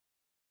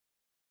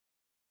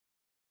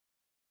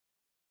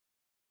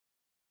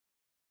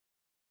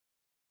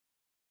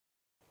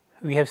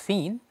we have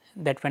seen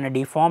that when a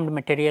deformed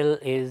material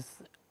is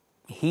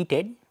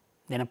heated,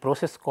 then a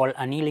process called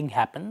annealing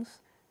happens,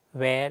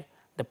 where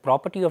the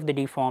property of the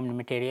deformed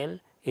material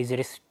is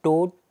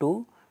restored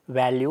to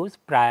values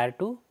prior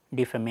to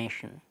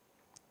deformation.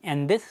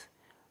 And this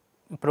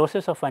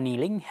process of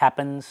annealing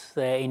happens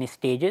in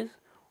stages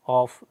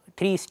of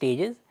 3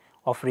 stages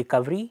of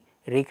recovery,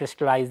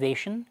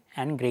 recrystallization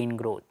and grain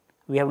growth.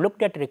 We have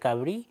looked at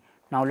recovery,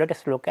 now let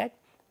us look at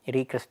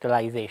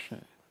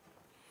recrystallization.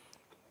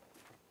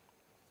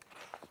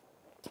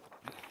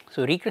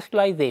 So,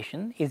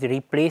 recrystallization is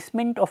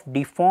replacement of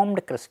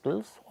deformed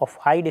crystals of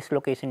high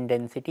dislocation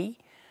density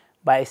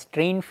by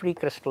strain free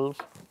crystals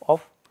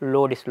of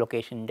low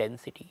dislocation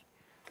density.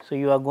 So,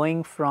 you are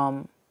going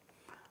from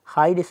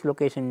high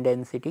dislocation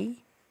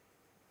density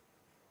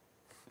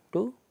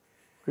to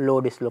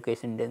low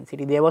dislocation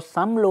density. There was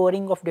some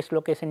lowering of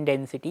dislocation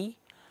density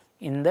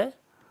in the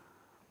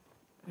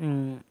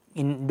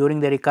during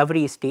the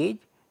recovery stage,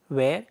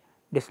 where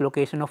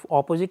dislocation of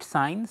opposite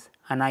signs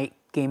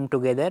came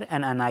together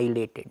and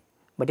annihilated,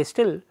 but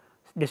still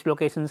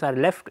dislocations are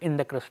left in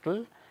the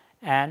crystal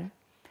and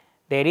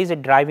there is a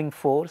driving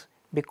force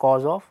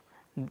because of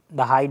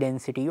the high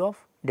density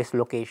of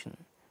dislocation.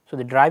 So,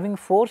 the driving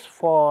force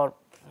for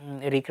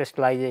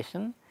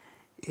recrystallization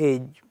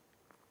is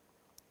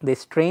the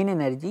strain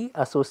energy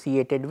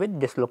associated with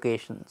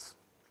dislocations.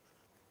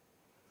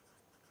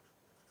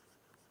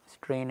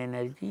 Strain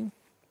energy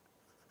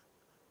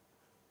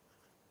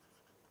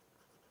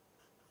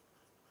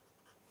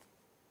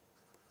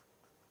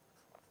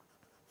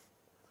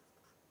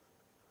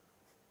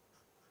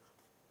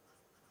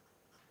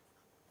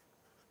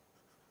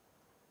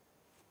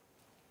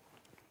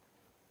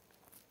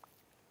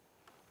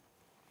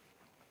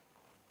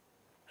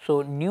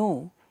So,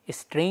 new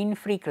strain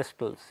free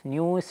crystals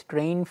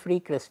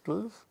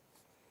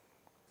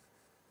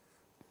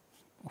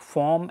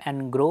form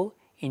and grow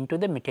into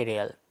the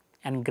material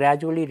and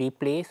gradually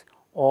replace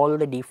all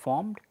the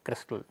deformed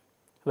crystals.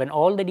 When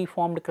all the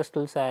deformed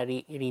crystals are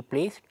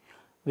replaced,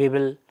 we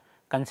will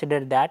consider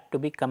that to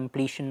be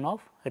completion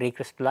of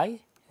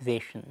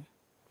recrystallization.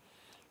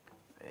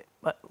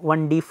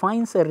 One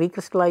defines a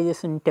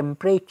recrystallization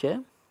temperature.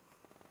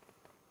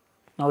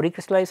 Now,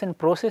 recrystallization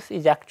process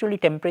is actually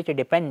temperature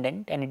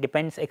dependent and it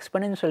depends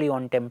exponentially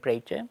on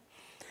temperature.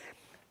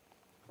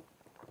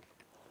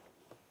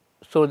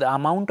 So, the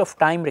amount of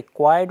time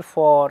required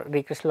for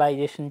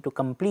recrystallization to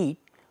complete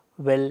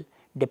will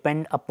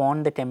depend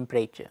upon the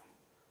temperature,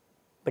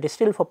 but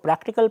still for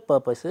practical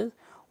purposes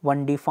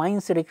one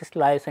defines the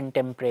recrystallization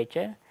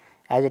temperature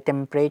as a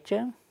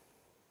temperature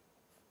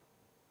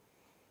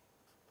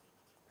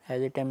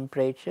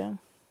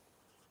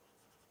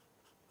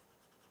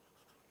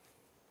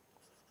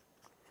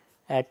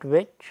at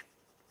which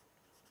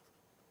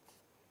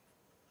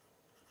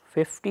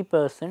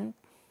 50%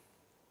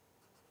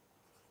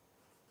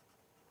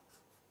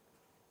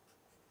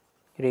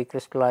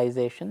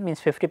 recrystallization means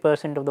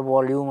 50% of the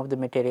volume of the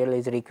material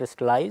is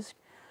recrystallized.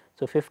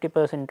 So,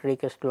 50%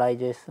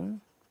 recrystallization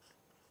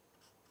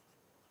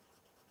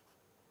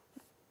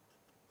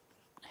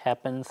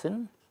happens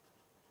in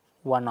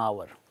 1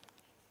 hour.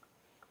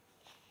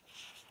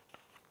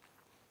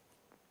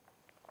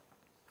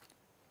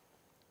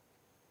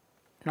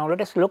 Now,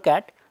 let us look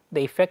at the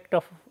effect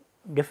of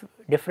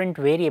different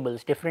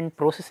variables, different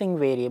processing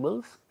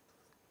variables,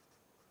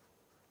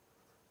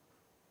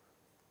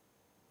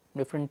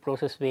 different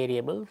process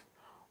variables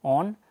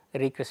on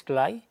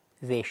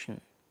recrystallization.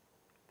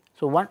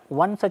 So,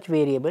 one such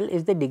variable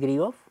is the degree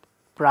of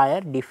prior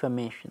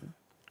deformation,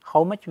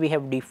 how much we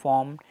have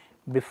deformed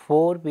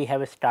before we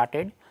have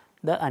started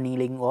the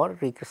annealing or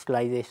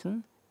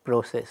recrystallization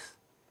process.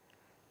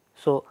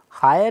 So,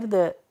 higher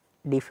the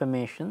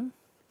deformation,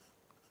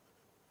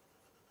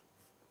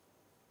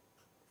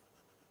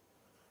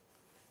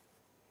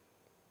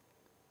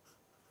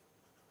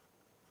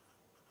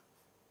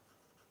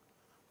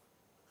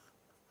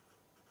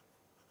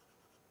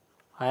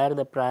 higher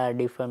the prior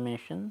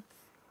deformation,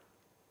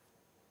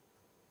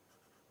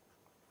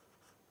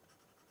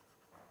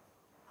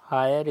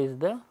 higher is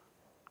the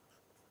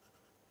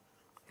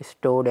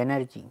stored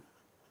energy.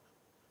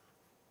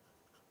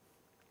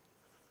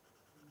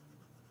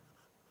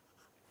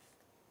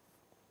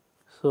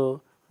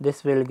 So,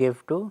 this will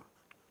give to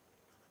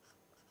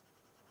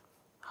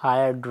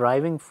higher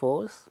driving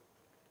force,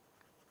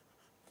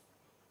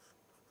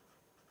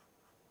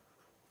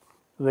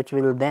 which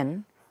will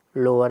then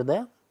lower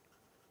the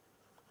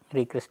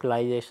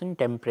recrystallization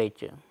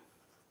temperature.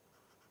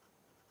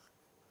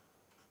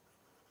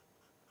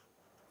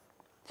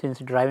 Since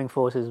driving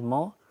force is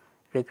more,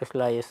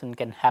 recrystallization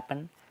can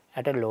happen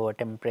at a lower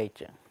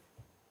temperature.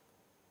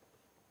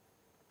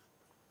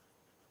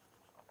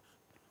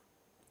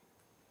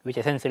 Which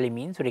essentially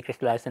means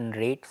recrystallization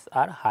rates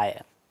are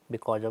higher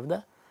because of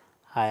the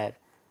higher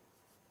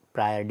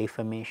prior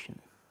deformation.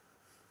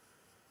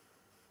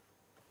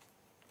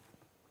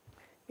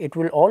 It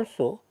will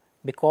also,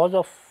 because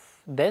of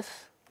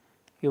this,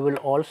 you will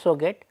also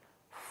get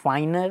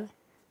finer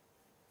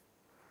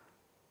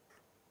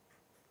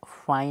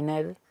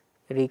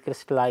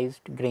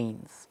recrystallized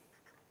grains.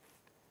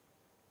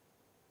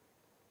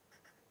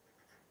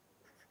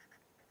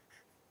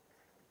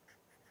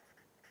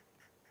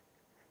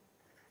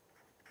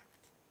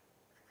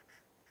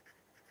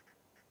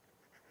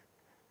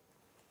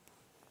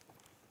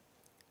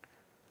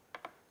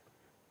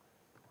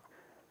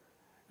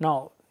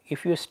 Now,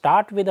 if you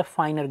start with a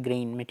finer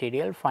grain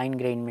material, fine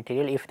grain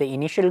material, if the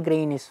initial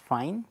grain is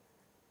fine,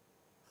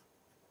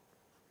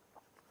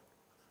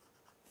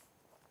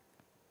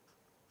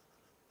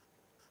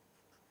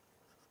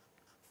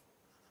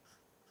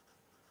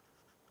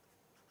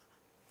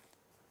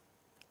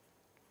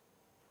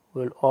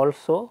 will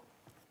also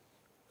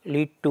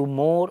lead to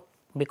more,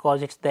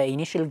 because it is the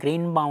initial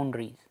grain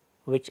boundaries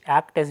which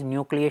act as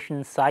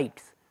nucleation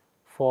sites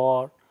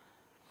for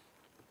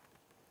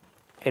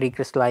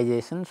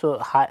recrystallization.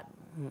 So,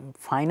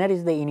 finer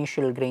is the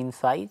initial grain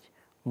size,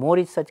 more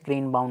is such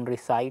grain boundary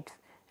sites,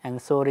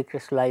 and so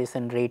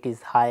recrystallization rate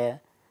is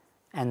higher,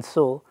 and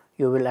so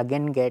you will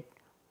again get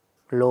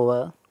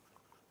lower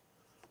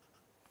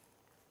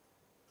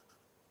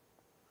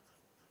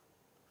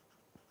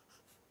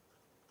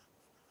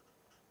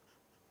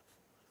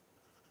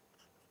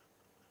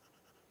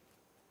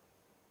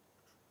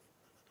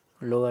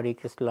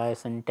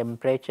recrystallization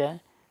temperature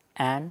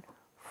and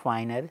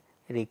finer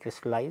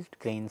recrystallized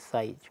grain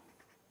size.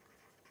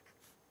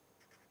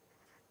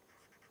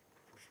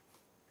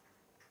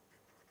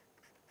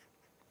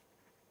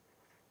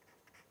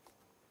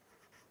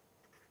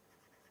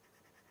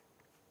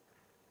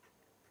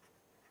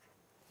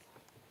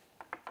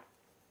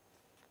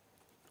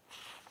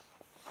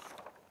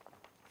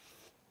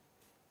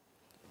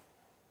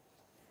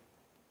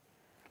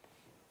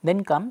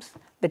 Then comes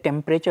the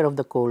temperature of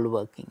the cold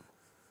working.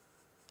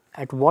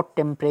 At what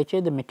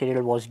temperature the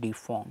material was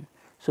deformed.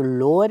 So,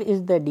 lower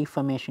is the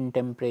deformation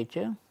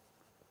temperature,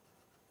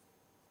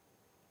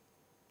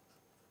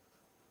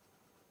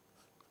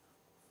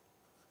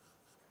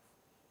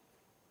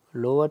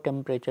 lower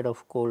temperature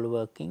of cold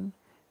working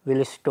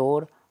will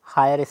store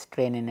higher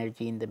strain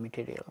energy in the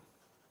material.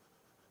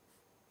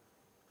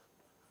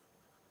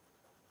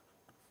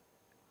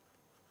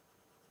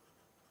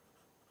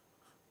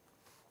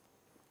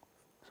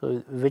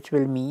 So, which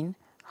will mean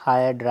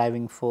higher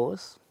driving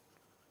force,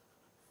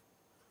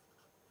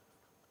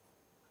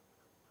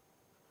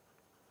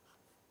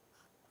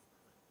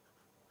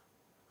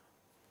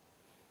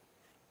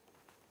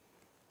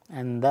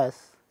 and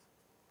thus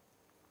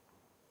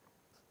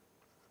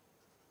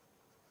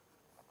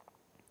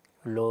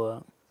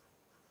lower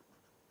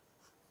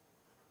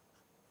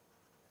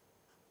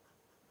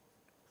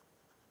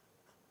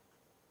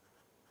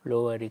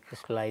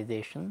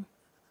recrystallization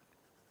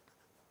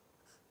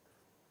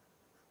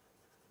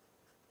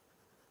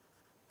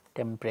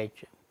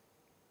temperature.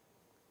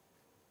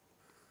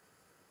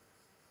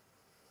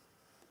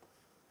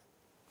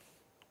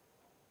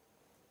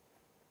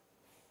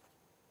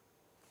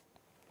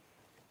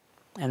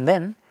 And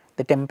then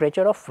the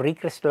temperature of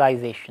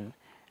recrystallization,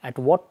 at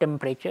what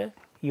temperature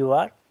you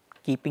are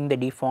keeping the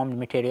deformed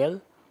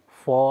material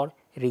for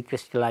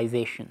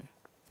recrystallization.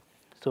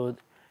 So,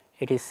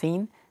 it is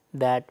seen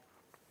that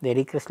the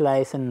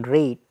recrystallization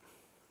rate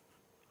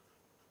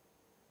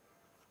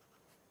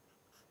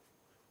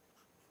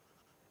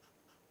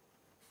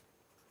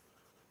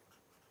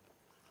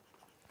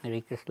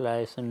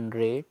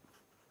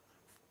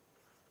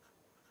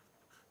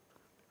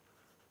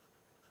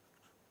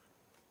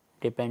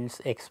depends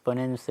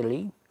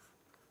exponentially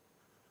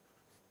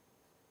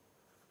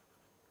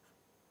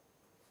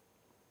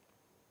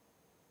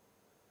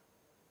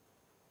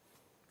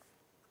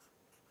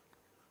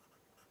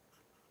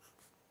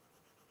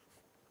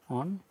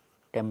on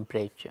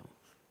temperature.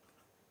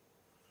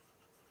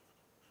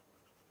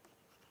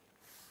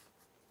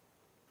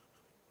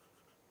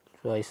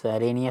 So, it is a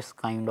Arrhenius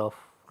kind of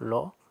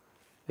law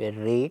where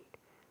rate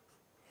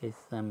is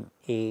some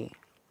A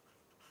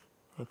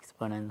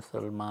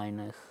exponential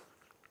minus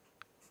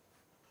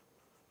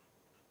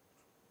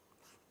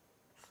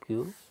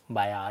Q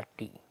by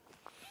RT,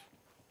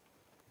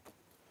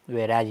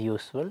 where as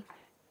usual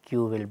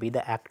Q will be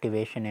the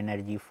activation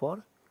energy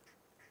for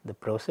the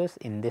process,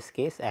 in this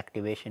case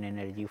activation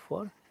energy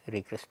for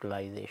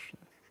recrystallization.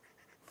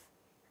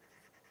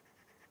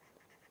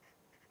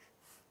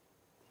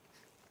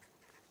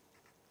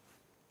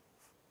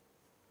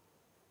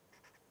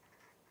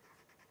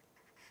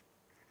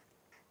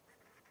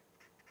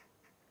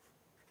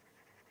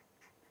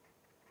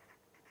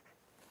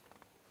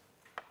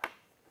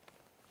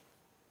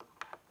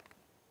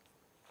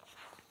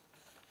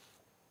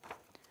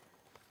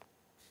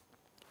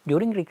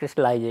 During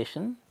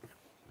recrystallization,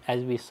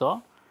 as we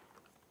saw,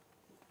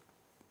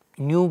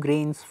 new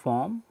grains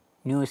form,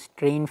 new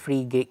strain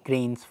free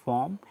grains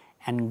form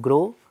and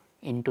grow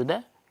into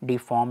the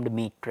deformed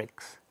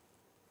matrix.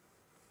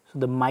 So,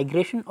 the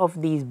migration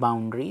of these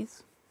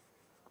boundaries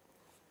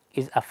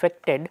is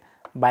affected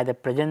by the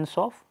presence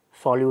of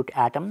solute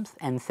atoms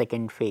and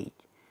second phase.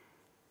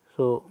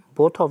 So,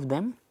 both of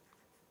them,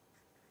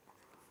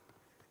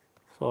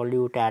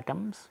 solute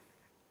atoms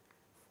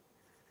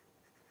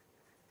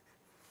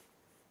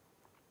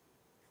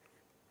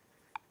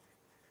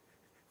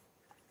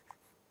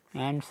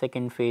and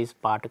second phase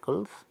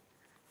particles.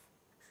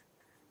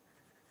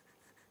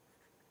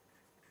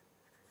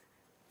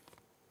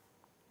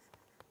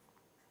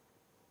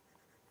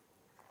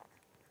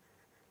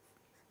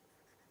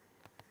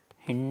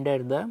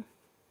 Hinder the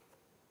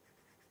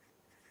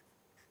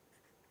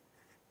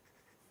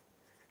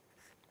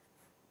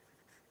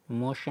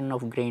motion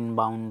of grain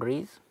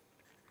boundaries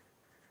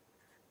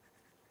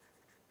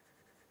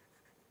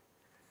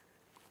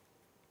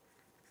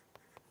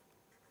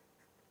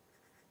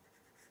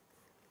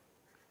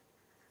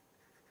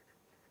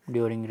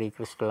during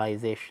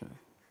recrystallization.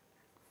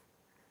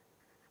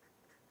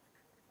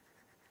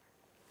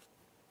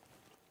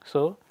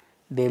 So,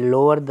 they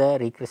lower the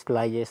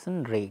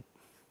recrystallization rate.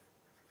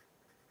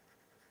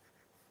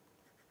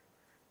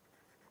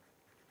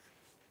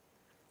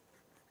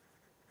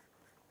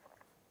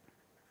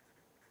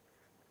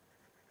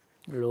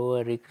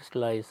 Lower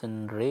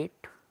recrystallization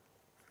rate,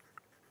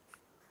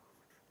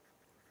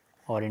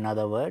 or in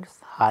other words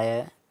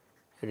higher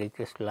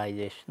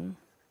recrystallization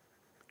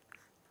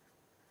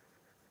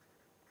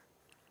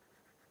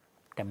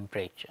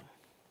temperature.